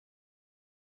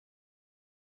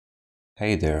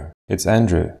Hey there, it's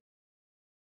Andrew.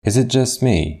 Is it just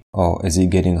me, or is it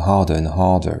getting harder and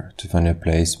harder to find a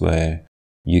place where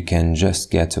you can just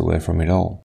get away from it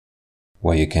all?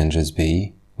 Where you can just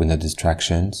be, with no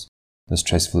distractions, no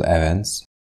stressful events,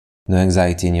 no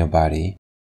anxiety in your body,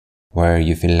 where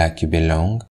you feel like you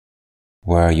belong,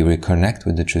 where you reconnect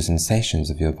with the true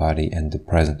sensations of your body and the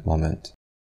present moment?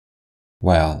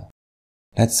 Well,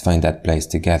 let's find that place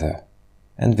together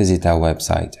and visit our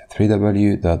website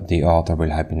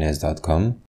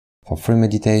www.theartofrealhappiness.com for free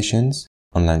meditations,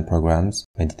 online programs,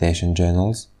 meditation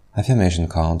journals, affirmation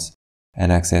cards,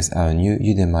 and access our new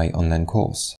Udemy online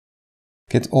course.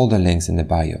 Get all the links in the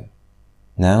bio.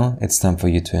 Now it's time for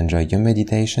you to enjoy your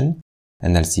meditation,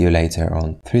 and I'll see you later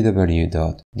on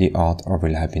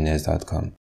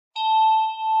www.theartofrealhappiness.com.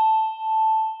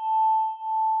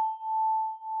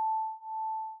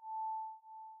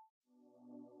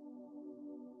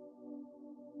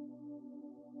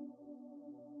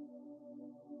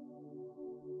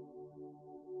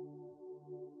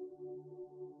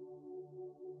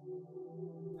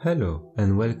 Hello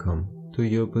and welcome to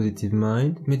your Positive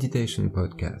Mind Meditation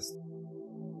Podcast.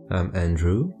 I'm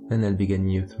Andrew and I'll be guiding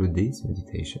you through this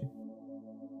meditation.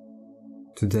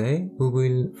 Today we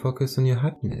will focus on your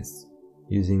happiness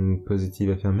using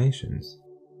positive affirmations.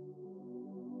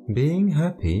 Being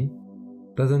happy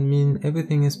doesn't mean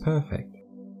everything is perfect.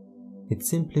 It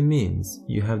simply means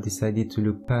you have decided to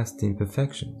look past the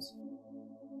imperfections.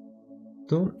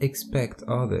 Don't expect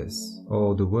others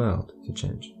or the world to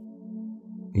change.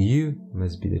 You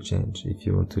must be the change if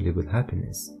you want to live with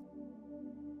happiness.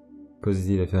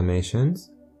 Positive affirmations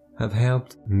have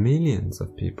helped millions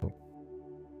of people.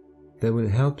 They will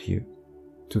help you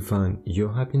to find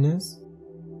your happiness,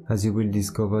 as you will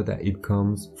discover that it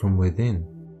comes from within.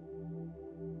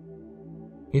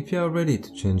 If you are ready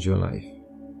to change your life,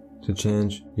 to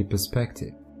change your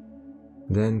perspective,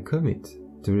 then commit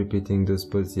to repeating those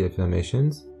positive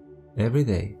affirmations every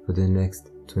day for the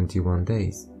next 21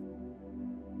 days.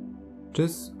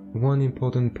 Just one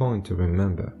important point to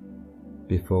remember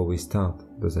before we start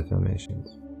those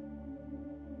affirmations.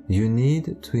 You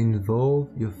need to involve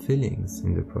your feelings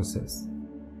in the process.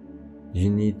 You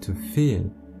need to feel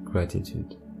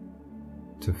gratitude,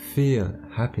 to feel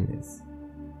happiness,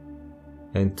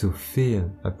 and to feel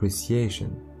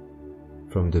appreciation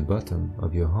from the bottom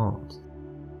of your heart.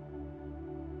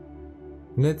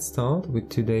 Let's start with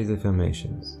today's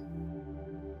affirmations.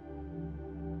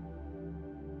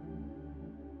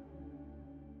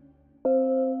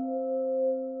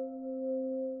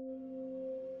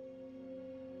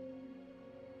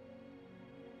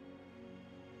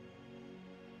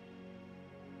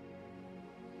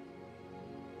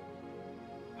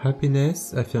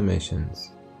 Happiness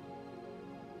affirmations.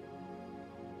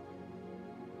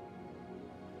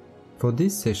 For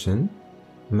this session,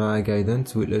 my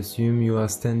guidance will assume you are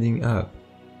standing up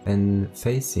and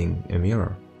facing a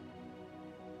mirror.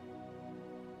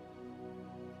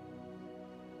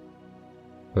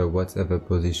 But whatever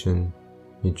position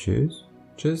you choose,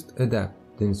 just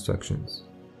adapt the instructions.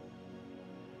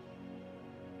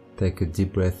 Take a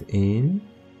deep breath in.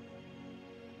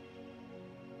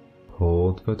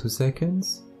 Hold for 2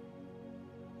 seconds,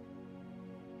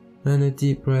 and a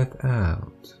deep breath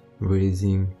out,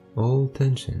 releasing all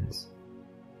tensions.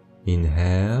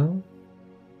 Inhale,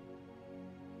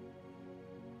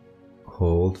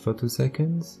 hold for 2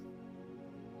 seconds,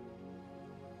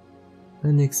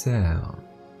 and exhale.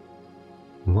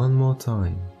 One more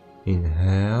time.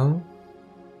 Inhale,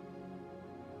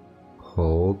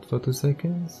 hold for 2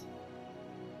 seconds,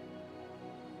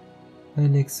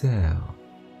 and exhale.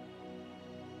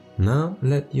 Now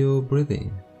let your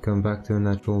breathing come back to a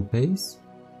natural pace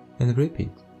and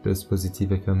repeat those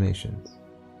positive affirmations.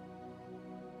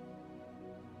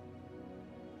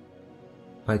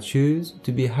 I choose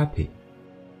to be happy.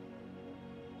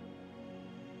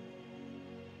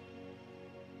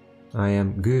 I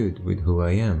am good with who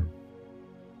I am.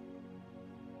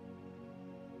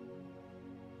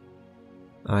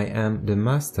 I am the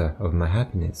master of my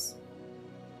happiness.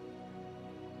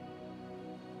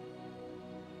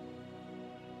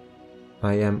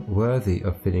 I am worthy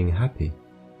of feeling happy.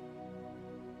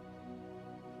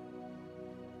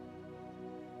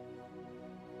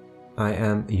 I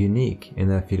am unique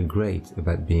and I feel great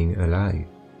about being alive.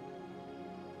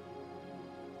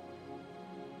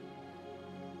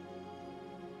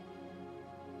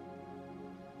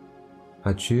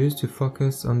 I choose to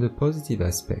focus on the positive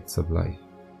aspects of life.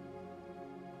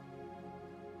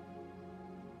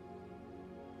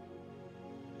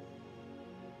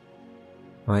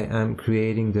 I am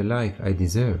creating the life I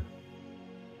deserve.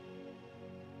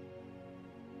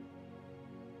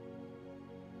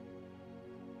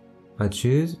 I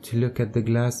choose to look at the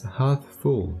glass half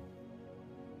full.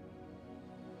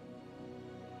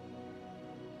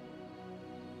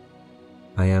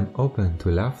 I am open to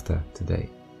laughter today.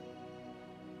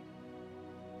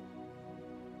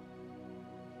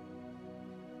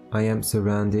 I am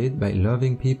surrounded by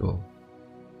loving people.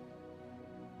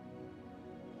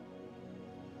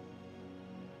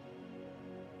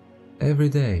 Every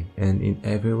day and in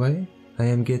every way, I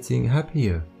am getting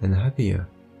happier and happier.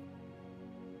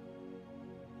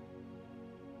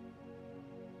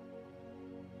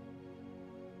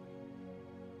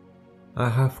 I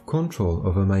have control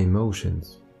over my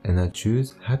emotions and I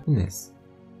choose happiness.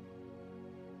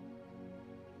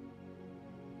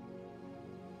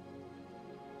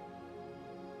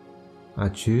 I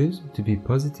choose to be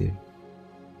positive.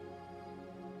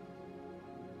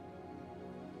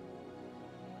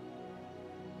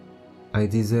 I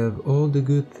deserve all the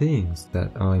good things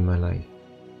that are in my life.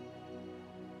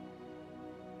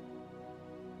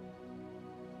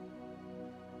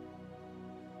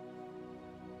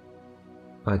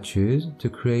 I choose to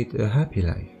create a happy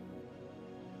life.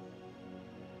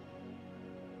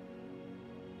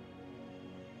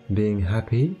 Being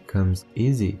happy comes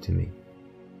easy to me.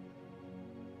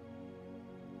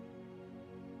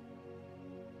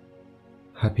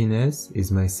 Happiness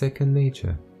is my second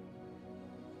nature.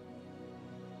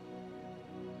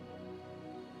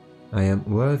 I am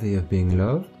worthy of being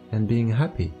loved and being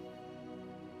happy.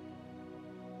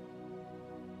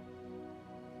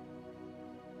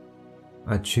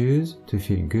 I choose to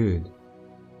feel good.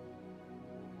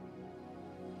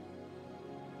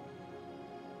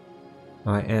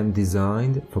 I am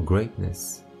designed for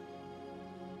greatness.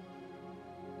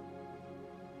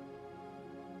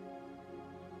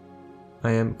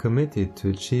 I am committed to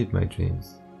achieve my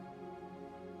dreams.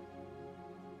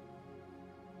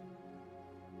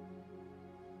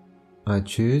 I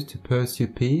choose to pursue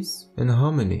peace and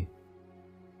harmony.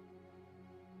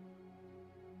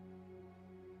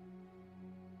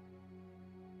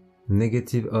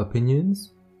 Negative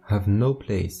opinions have no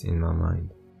place in my mind.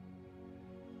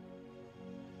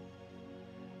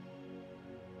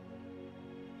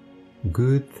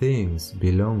 Good things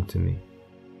belong to me.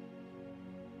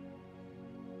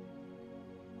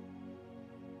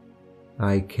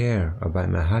 I care about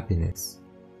my happiness.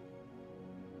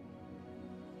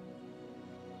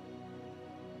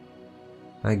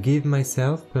 I give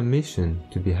myself permission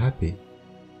to be happy.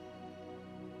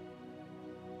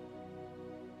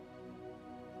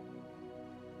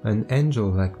 An angel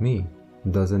like me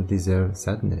doesn't deserve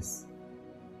sadness.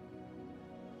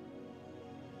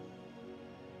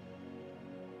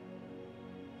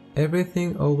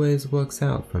 Everything always works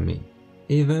out for me,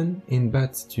 even in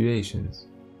bad situations.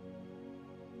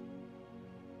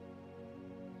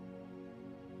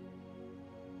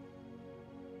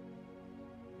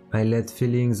 I let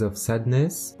feelings of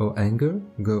sadness or anger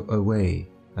go away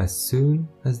as soon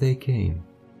as they came.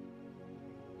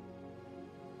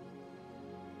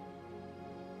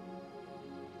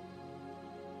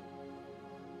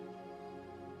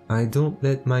 I don't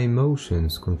let my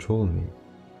emotions control me.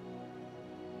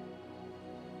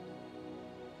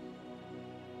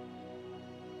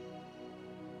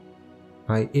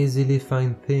 I easily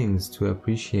find things to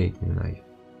appreciate in life.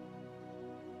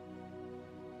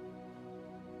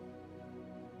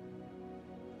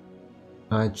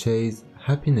 I chase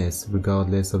happiness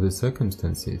regardless of the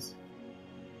circumstances.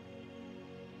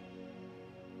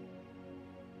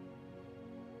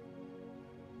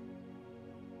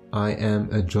 I am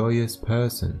a joyous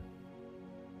person.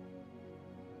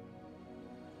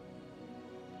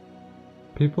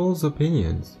 People's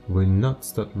opinions will not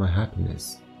stop my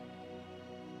happiness.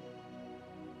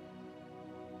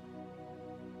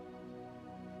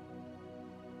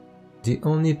 The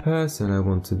only person I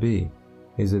want to be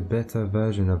is a better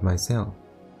version of myself.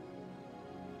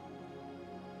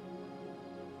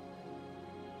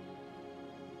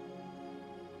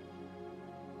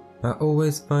 I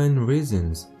always find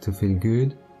reasons to feel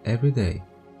good every day.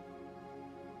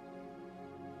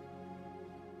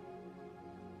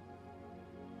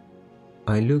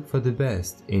 I look for the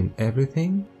best in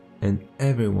everything and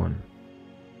everyone.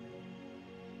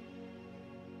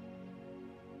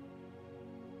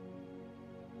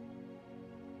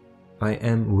 I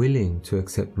am willing to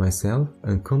accept myself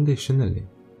unconditionally.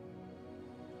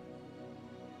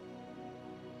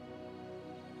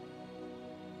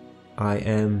 I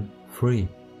am free.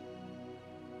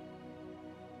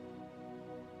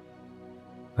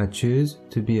 I choose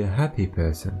to be a happy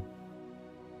person.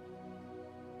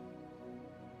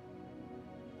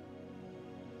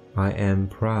 I am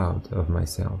proud of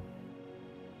myself.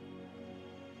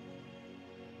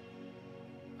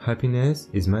 Happiness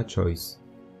is my choice.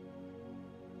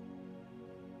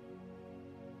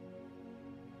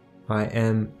 I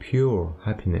am pure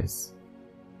happiness.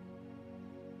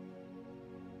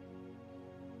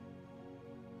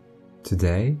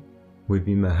 Today will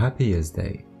be my happiest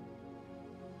day.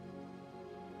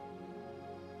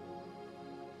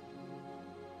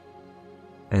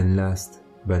 And last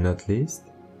but not least,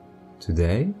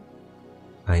 today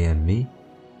I am me.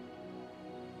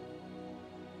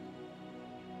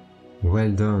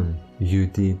 Well done, you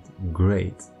did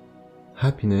great.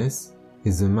 Happiness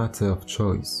is a matter of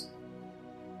choice,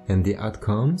 and the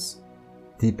outcomes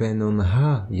depend on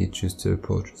how you choose to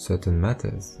approach certain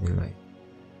matters in life.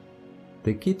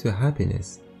 The key to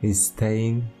happiness is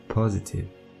staying positive,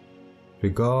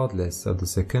 regardless of the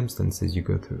circumstances you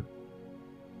go through,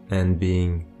 and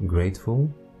being grateful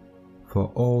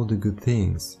for all the good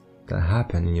things that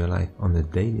happen in your life on a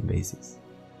daily basis.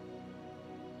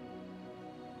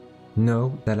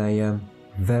 Know that I am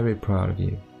very proud of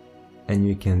you, and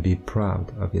you can be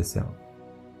proud of yourself.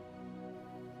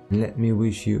 Let me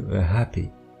wish you a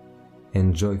happy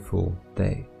and joyful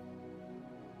day.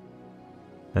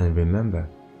 And remember,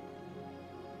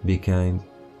 be kind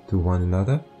to one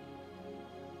another,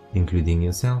 including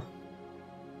yourself.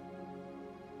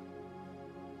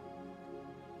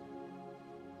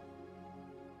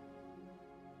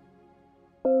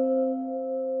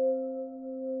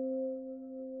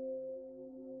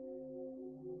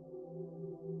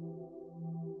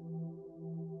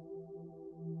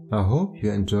 I hope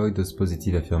you enjoyed those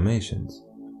positive affirmations.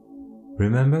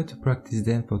 Remember to practice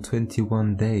them for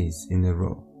 21 days in a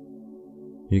row.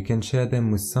 You can share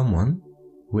them with someone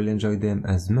who will enjoy them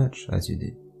as much as you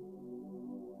did.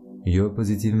 Your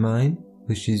positive mind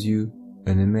wishes you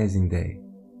an amazing day,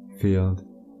 filled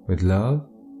with love,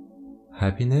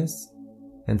 happiness,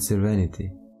 and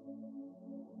serenity.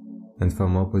 And for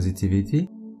more positivity,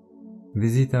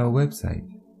 visit our website,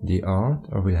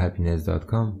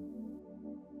 theartofrealhappiness.com.